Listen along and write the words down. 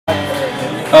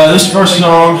This first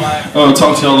song I'll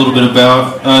talk to you a little bit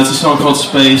about. It's a song called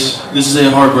Space. This is a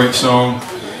heartbreak song.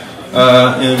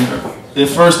 And at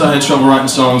first I had trouble writing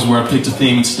songs where I picked a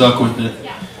theme and stuck with it.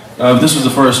 This was the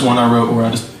first one I wrote where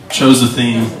I just chose the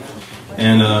theme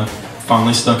and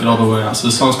finally stuck it all the way out. So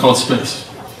this song's called Space.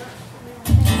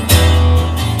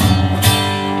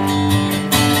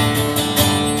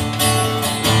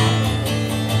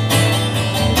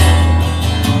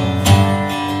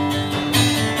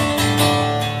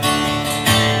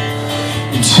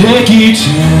 Take your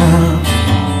time.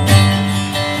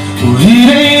 Well, it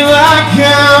ain't like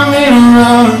I'm in a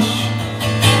rush,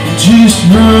 I'm just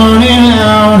running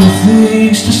out of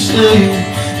things to say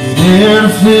and air to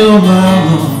fill my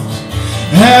lungs.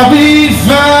 I'll be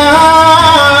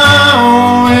fine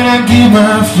when I get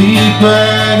my feet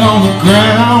back on the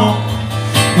ground,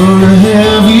 but a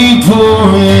heavy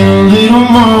pour and a little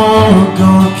more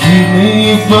gonna keep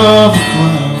me above the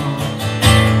clouds.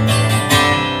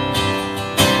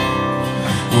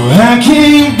 I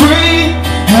can't breathe,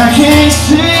 I can't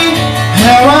see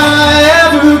how I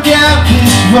ever got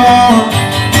this far.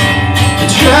 I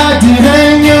tried to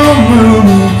hang your moon,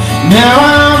 now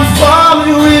I'm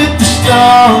falling with the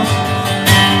stars.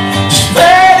 Just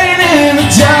fading in the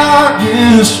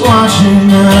darkness,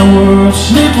 watching my world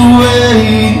slip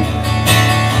away.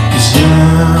 'Cause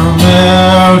I'm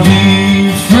out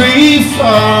here free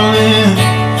falling,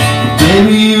 but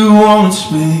baby you wanted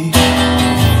space.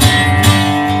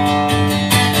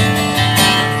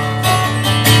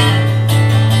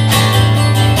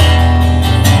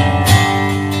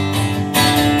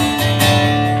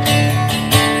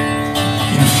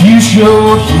 Future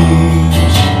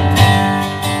years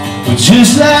were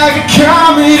just like a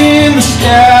comet in the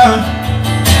sky.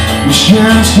 We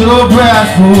shine so bright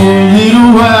for a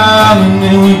little while and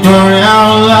then we burn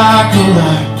out like a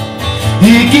light.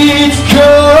 It gets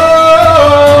cold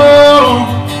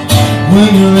when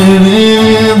you're living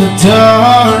in the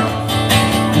dark,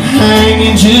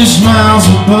 hanging just miles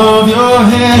above your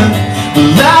head, but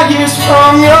light is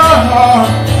from your heart.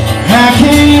 I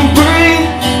can't breathe,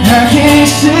 I can't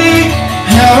see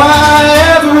how I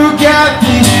ever got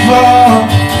this far.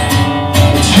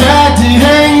 I tried to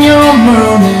hang your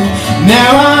moon,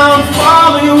 now I'm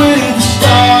falling with the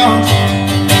stars.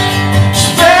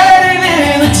 Just fading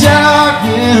in the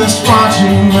darkness,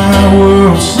 watching my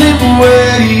world slip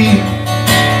away.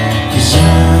 'Cause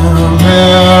I'm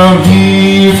out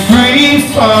here free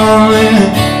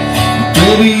falling,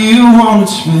 baby you wanted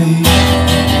space.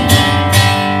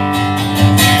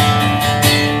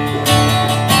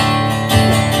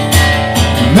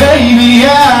 Maybe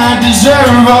I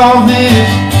deserve all this,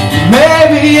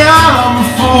 maybe I'm a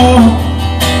fool,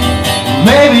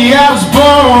 maybe I was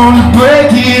born to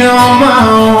break it on my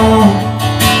own.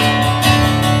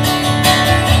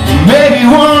 Maybe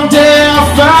one day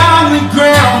I'll find the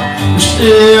ground, or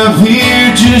stay up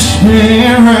here just spinning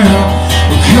around,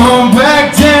 or come back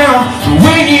down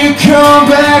when you come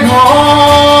back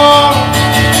home.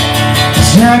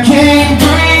 'Cause I can't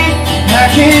breathe, I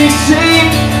can't see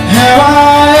how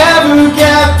I ever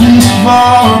got this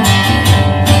far.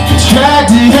 I tried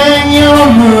to hang your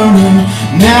moon,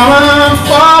 now I'm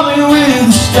falling with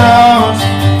the stars.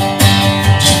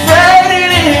 Just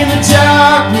fading in the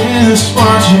darkness,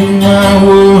 watching my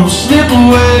world slip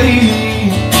away.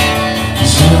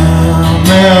 'Cause I'm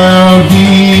out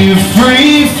here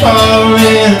free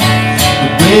falling,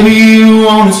 but baby you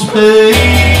wanted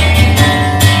space.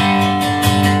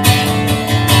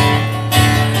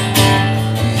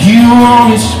 You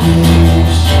wanted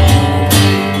space.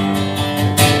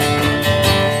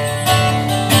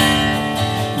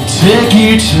 Take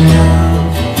your time.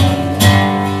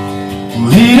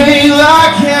 Well, it ain't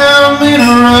like I'm in a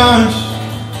rush,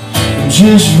 I'm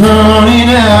just running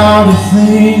out of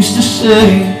things to say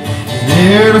and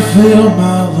air to fill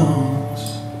my lungs.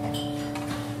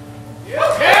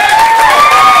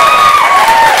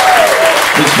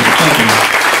 Thank you.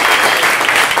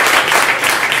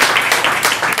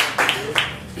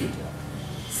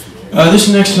 This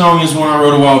next song is one I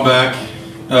wrote a while back.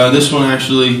 This one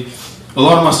actually, a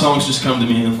lot of my songs just come to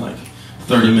me in like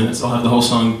 30 minutes. I'll have the whole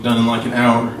song done in like an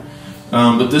hour.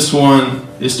 But this one,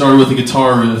 it started with a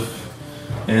guitar riff,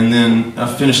 and then I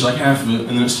finished like half of it,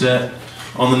 and then it sat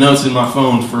on the notes in my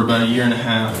phone for about a year and a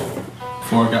half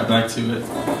before I got back to it.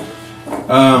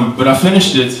 But I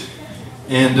finished it,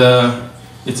 and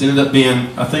it's ended up being,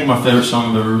 I think, my favorite song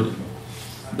I've ever written.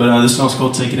 But this song's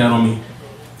called Take It Out on Me.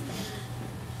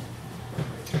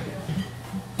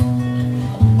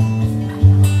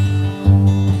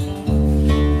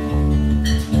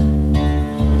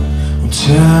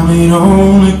 Time it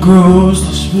only grows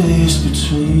the space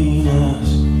between us.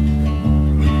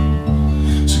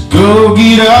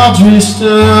 get all dressed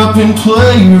up and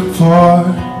play your part.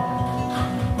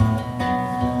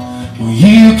 Well,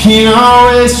 you can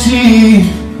always see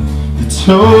the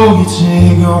toll you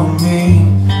take on me,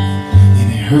 and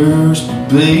it hurts, but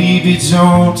baby,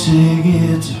 don't take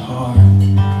it to heart.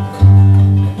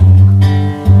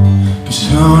 'Cause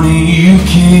honey, you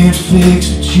can't fix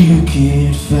what you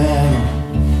can't fathom.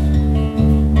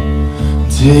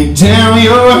 Take down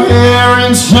your hair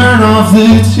and turn off the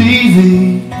TV.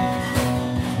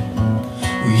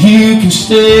 You can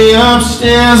stay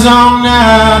upstairs all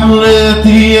night and let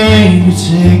the anger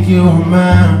take your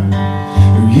mind,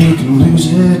 or you can lose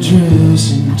that dress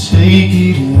and take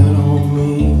it out on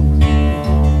me.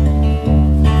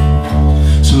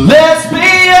 So let's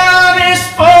be honest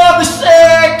for the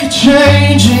sake of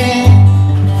changing.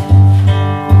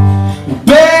 Well,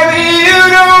 baby, you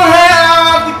don't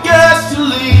have the guts to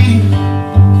leave.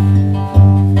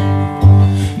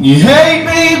 You hate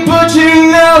me, but you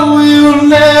know you'll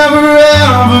never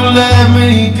ever let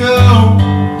me go.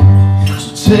 So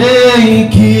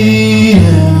take it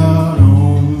out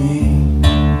on me.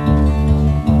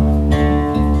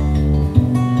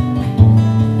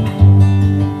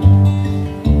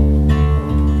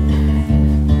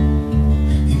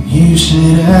 And you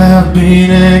said I've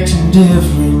been acting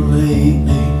different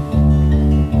lately,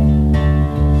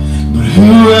 but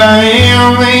who I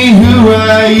am ain't who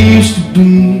I used to be.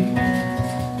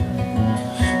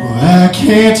 I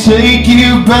can't take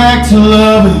you back to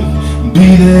loving, be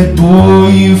that boy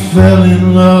you fell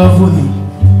in love with.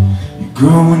 You're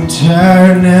growing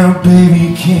tired now,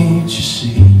 baby, can't you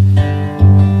see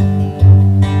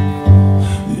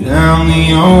that I'm the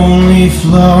only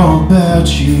flaw about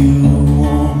you,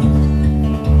 woman?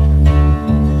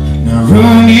 Now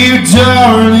run you,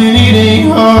 darling, it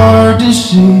ain't hard to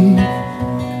see.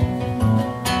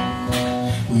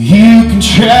 You can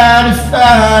try to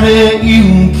fight it, you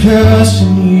can cuss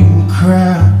and you can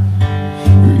cry,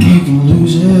 or you can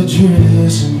lose that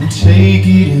dress and take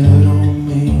it out on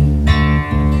me.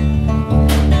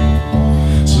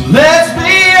 So let's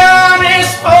be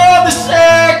honest for the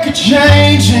sake of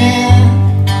changing.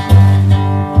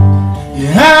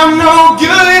 Yeah, I'm no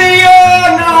good and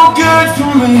you're no good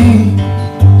for me.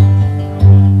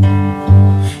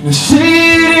 Now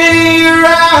see it in your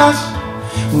eyes,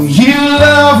 well, you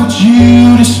love what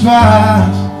you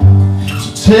despise. So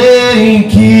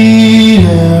take it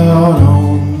out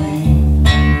on me.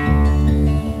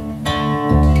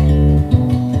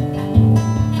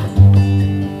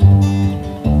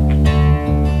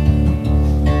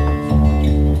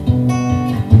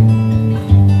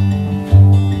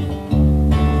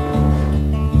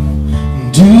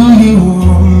 Do you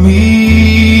want me?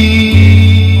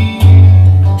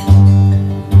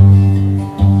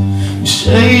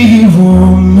 Say you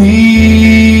want me.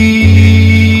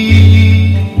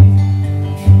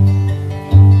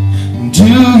 Do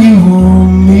you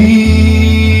want me?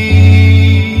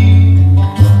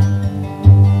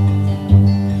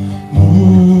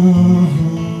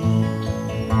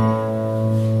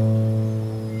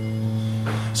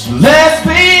 So let's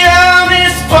be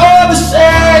honest for the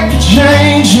sake of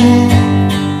changing.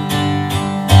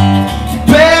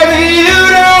 Baby, you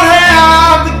don't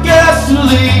have the guts to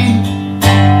leave.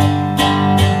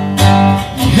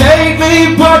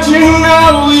 But you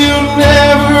know you'll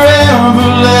never ever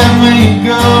let me